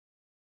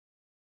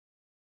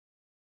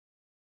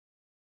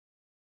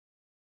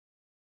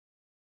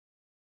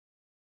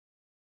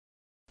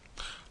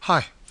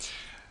Hi.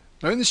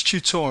 Now in this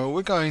tutorial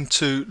we're going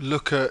to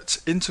look at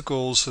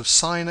integrals of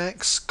Sine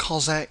X,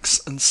 Cos X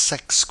and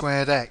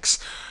sec² X,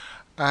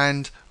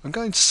 and I'm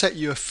going to set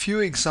you a few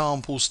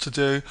examples to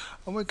do,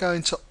 and we're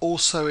going to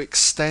also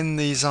extend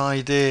these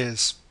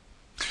ideas.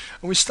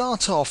 And we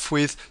start off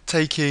with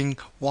taking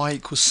y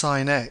equals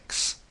Sine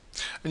X,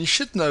 and you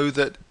should know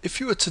that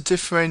if you were to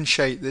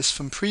differentiate this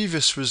from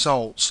previous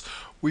results,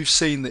 we've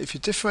seen that if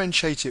you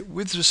differentiate it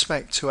with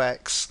respect to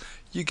x,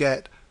 you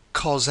get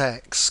Cos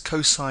X,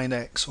 cosine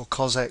X, or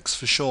Cos X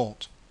for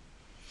short.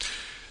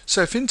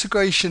 So if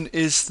integration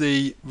is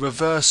the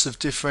reverse of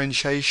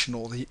differentiation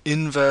or the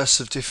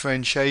inverse of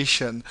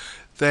differentiation,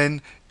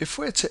 then if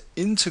we're to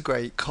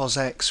integrate Cos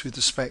X with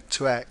respect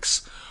to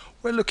x,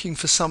 we're looking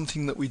for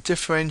something that we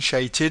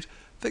differentiated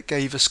that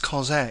gave us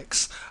Cos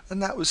X,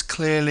 and that was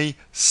clearly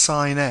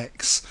Sine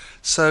X.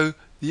 So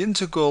the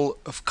integral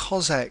of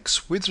Cos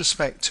X with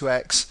respect to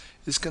x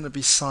is going to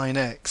be Sine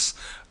X.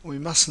 We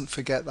mustn't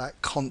forget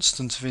that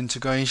constant of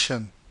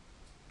integration.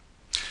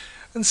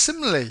 And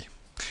similarly,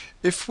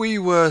 if we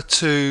were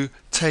to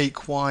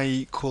take y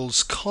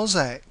equals Cos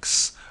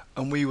X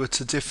and we were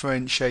to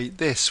differentiate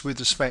this with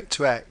respect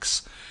to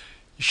x,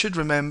 you should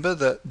remember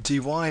that dy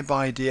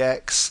by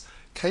dx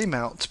came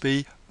out to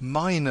be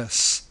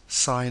minus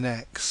Sine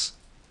X.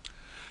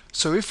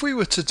 So if we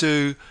were to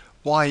do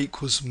y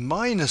equals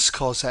minus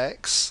Cos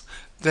X,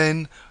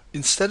 then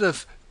instead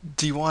of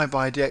dy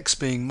by dx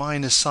being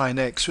minus Sine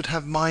X, would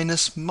have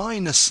minus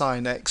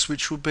Sine X,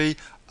 which would be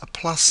a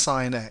plus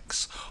Sine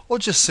X, or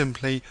just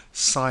simply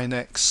Sine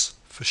X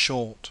for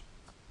short.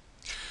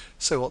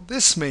 So what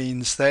this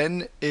means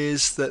then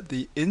is that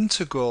the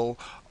integral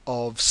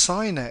of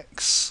Sine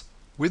X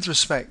with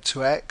respect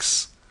to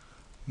x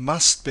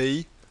must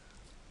be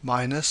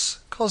minus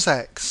Cos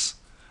X,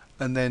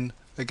 and then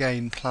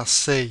again plus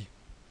c.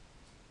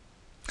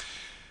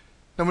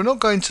 Now we're not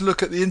going to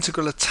look at the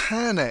integral of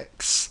tan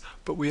x,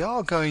 but we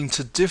are going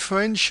to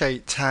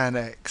differentiate tan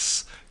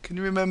x. Can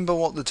you remember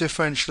what the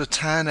differential of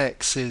tan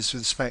x is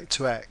with respect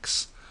to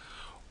x?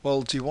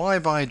 Well, dy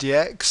by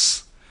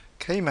dx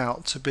came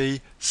out to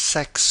be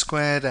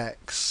sec²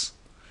 x.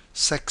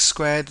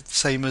 Sec²,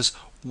 same as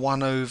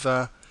 1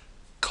 over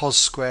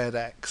cos²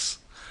 x.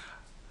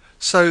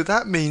 So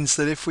that means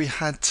that if we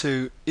had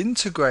to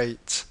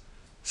integrate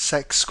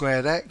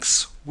sec²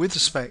 x with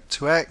respect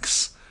to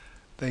x,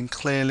 then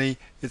clearly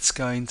it's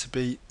going to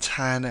be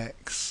tan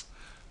x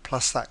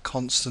plus that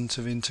constant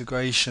of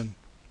integration.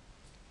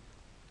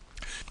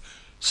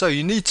 So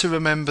you need to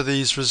remember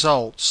these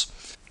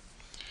results.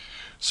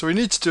 So we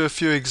need to do a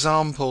few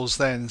examples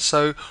then.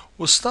 So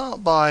we'll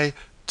start by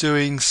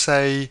doing,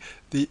 say,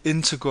 the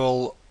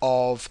integral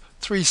of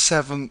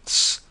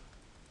 3/7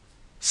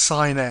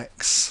 Sine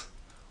X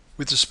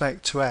with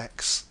respect to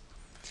x.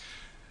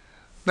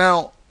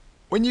 Now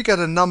when you get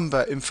a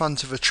number in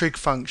front of a trig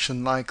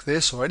function like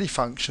this, or any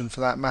function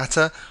for that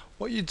matter,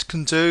 what you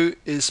can do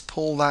is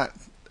pull that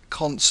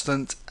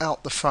constant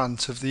out the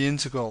front of the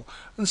integral,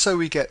 and so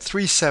we get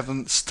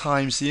 3/7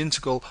 times the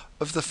integral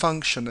of the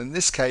function. In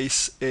this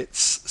case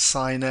it's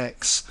Sine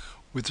X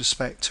with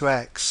respect to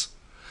x.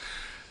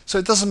 So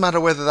it doesn't matter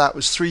whether that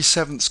was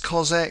 3/7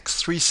 Cos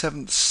X,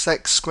 3/7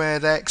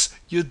 sec² X,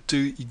 you'd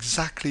do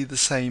exactly the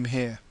same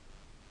here.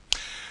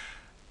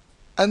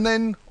 And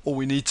then all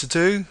we need to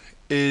do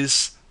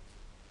is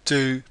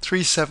do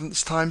 3/7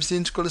 times the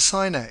integral of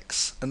Sine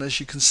X, and as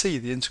you can see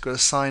the integral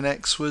of Sine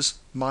X was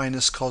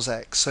minus Cos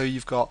X, so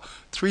you've got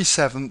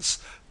 3/7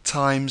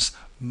 times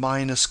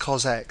minus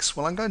Cos X.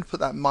 Well, I'm going to put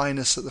that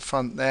minus at the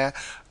front there,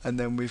 and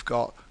then we've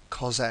got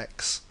Cos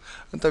X,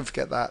 and don't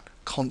forget that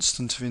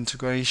constant of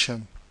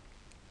integration.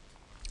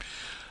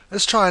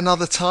 Let's try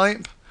another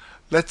type.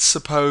 Let's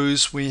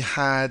suppose we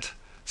had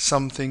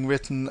something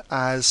written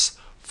as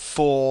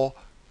 4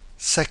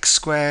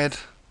 sec²,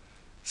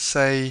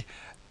 say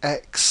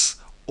x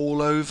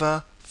all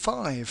over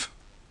 5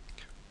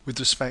 with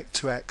respect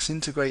to x.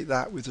 Integrate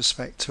that with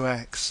respect to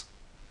x.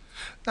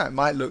 Now it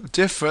might look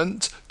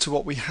different to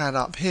what we had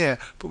up here,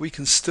 but we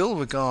can still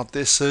regard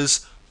this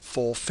as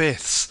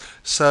 4/5.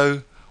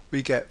 So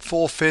we get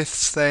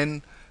 4/5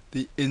 then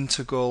the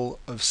integral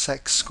of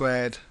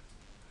sec²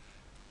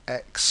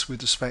 x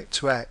with respect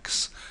to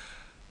x.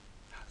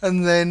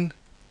 And then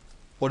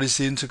what is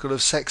the integral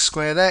of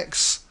sec²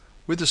 x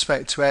with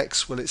respect to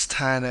x? Well, it's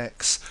tan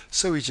x,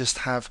 so we just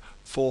have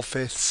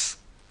 4/5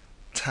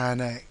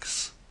 tan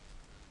x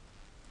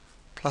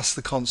plus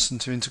the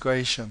constant of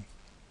integration.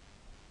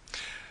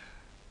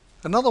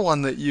 Another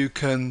one that you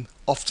can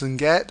often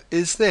get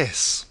is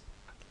this,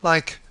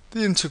 like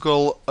the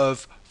integral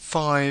of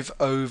 5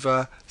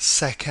 over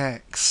sec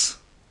x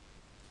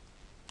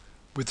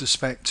with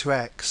respect to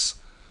x.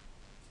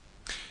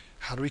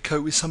 How do we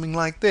cope with something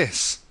like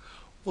this?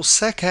 Well,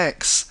 sec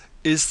x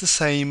is the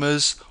same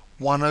as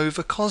 1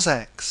 over cos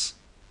x,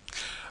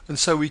 and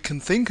so we can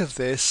think of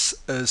this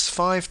as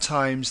 5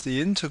 times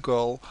the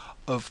integral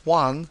of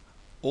 1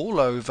 all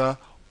over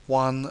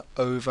 1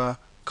 over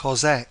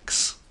cos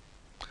x,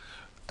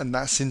 and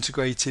that's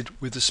integrated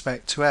with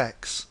respect to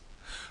x.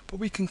 but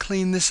we can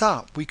clean this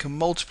up. We can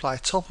multiply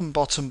top and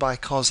bottom by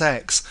cos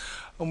x,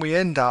 and we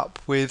end up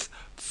with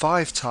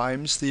 5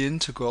 times the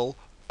integral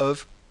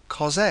of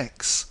cos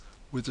x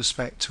with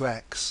respect to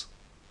x.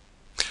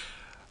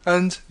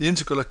 And the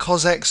integral of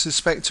cos x with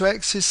respect to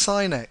x is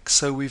sine x,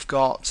 so we've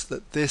got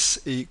that this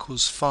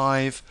equals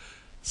 5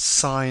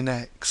 sine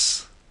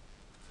x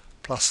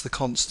plus the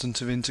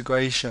constant of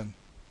integration.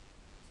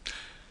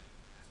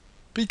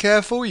 Be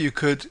careful, you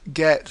could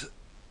get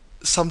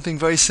something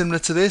very similar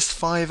to this,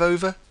 5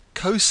 over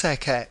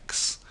cosec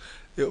x.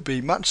 It will be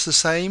much the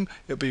same,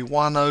 it will be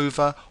 1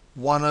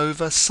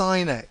 over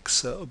sine x,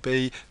 so it will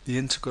be the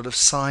integral of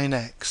sine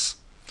x.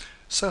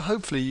 So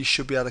hopefully you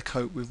should be able to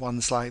cope with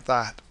ones like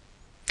that.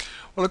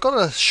 Well, I've got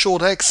a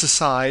short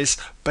exercise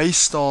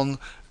based on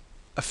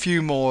a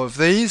few more of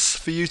these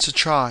for you to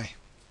try.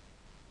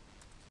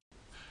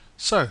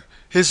 So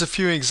here's a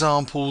few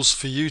examples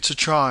for you to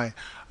try,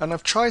 and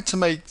I've tried to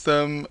make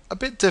them a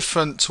bit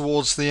different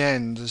towards the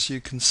end, as you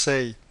can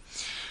see.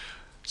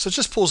 So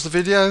just pause the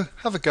video,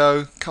 have a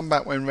go, come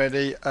back when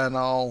ready, and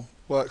I'll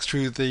work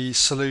through the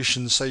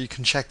solutions so you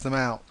can check them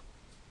out.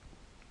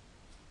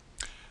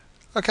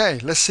 Okay,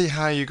 let's see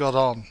how you got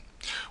on.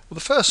 Well, the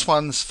first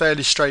one's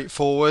fairly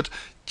straightforward,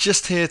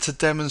 just here to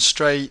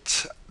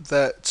demonstrate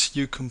that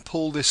you can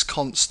pull this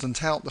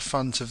constant out the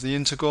front of the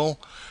integral,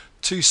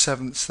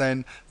 2/7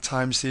 then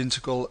times the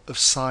integral of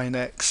sine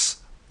x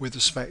with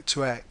respect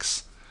to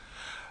x.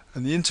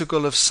 And the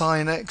integral of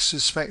sine x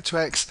with respect to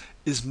x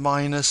is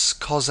minus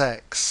cos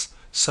x.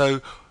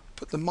 So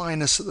put the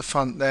minus at the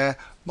front there,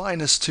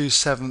 minus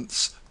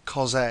 2/7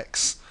 cos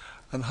x.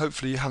 And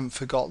hopefully you haven't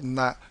forgotten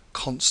that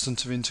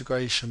constant of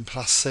integration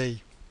plus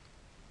c.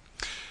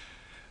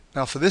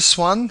 Now for this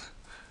one,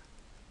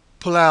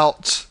 pull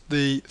out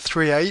the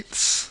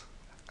 3/8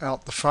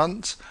 out the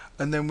front,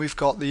 and then we've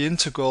got the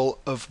integral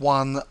of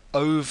 1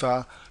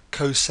 over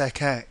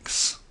cosec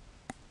x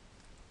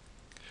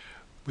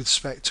with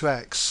respect to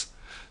x.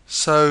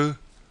 So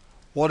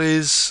what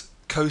is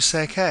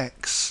cosec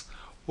x?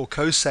 Well,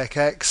 cosec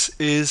x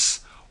is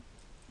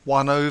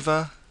 1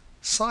 over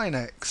sine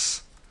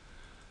x.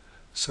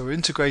 So we're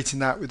integrating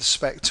that with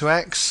respect to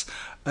x,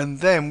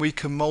 and then we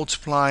can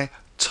multiply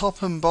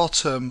top and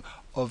bottom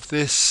of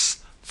this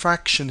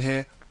fraction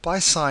here by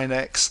sine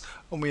x,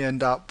 and we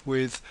end up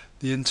with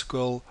the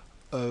integral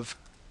of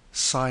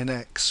sine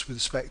x with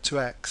respect to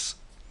x.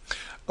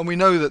 And we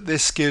know that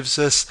this gives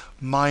us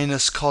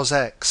minus cos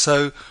x.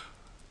 So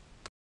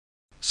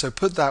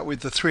put that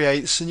with the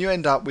 3/8 and you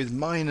end up with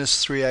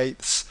minus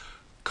 3/8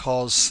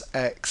 cos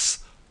x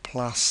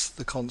plus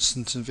the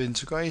constant of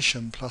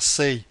integration plus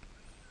c.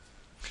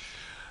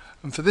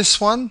 And for this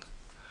one,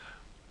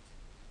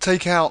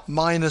 take out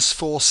minus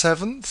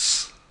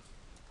 4/7,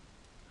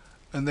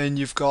 and then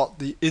you've got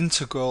the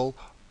integral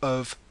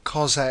of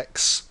cos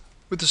x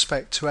with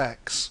respect to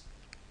x.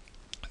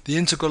 The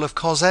integral of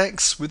cos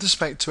x with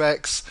respect to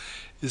x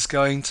is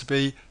going to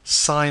be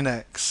sine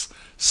x.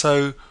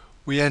 So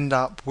we end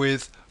up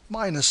with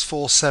minus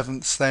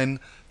 4/7 then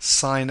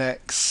sine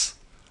x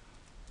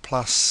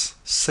plus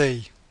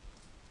c.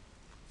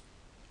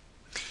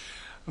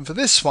 And for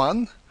this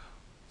one,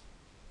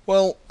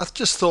 well, I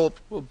just thought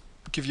we'll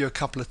give you a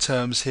couple of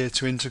terms here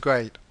to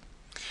integrate.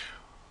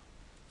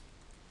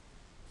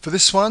 For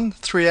this one,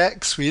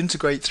 3x, we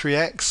integrate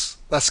 3x.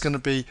 That's going to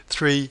be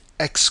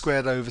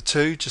 3x² over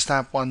 2. Just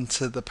add 1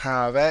 to the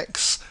power of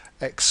x,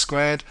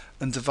 x²,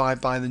 and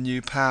divide by the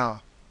new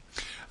power.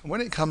 And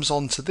when it comes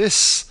on to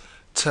this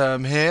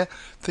term here,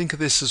 think of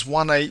this as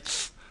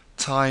 1/8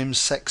 times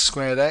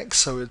sec² x.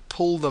 So we'd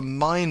pull the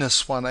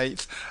minus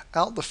 1/8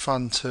 out the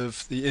front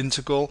of the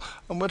integral,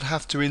 and we'd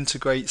have to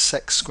integrate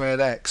sec²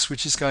 x,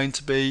 which is going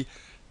to be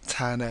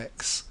tan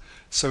x.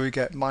 So we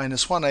get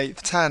minus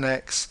 1/8 tan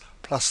x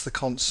plus the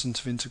constant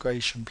of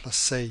integration plus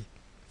c.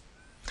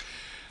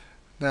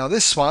 Now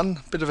this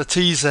one, bit of a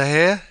teaser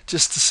here,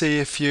 just to see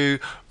if you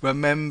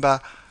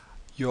remember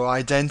your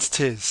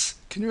identities.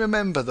 Can you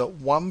remember that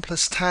 1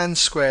 plus tan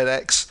squared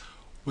x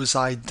was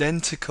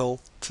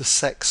identical to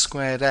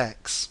sec²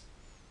 x?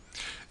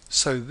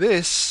 So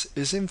this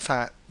is in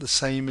fact the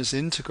same as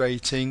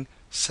integrating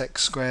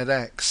sec²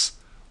 x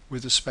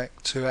with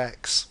respect to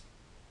x.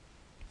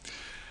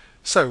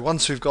 So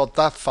once we've got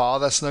that far,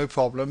 that's no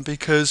problem,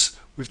 because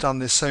we've done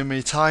this so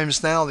many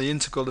times now. The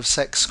integral of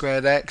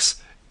sec² x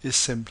is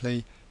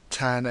simply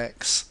tan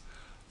x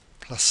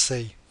plus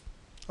c.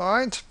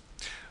 Alright,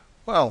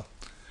 well,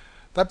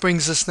 that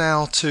brings us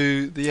now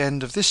to the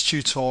end of this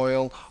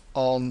tutorial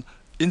on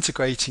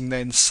integrating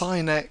then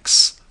sine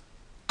x,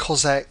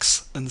 cos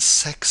x and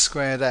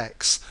sec²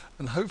 x,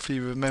 and hopefully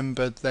you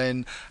remembered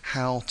then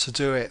how to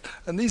do it.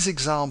 And these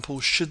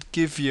examples should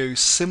give you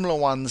similar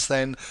ones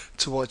then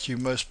to what you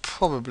most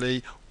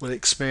probably will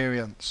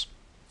experience.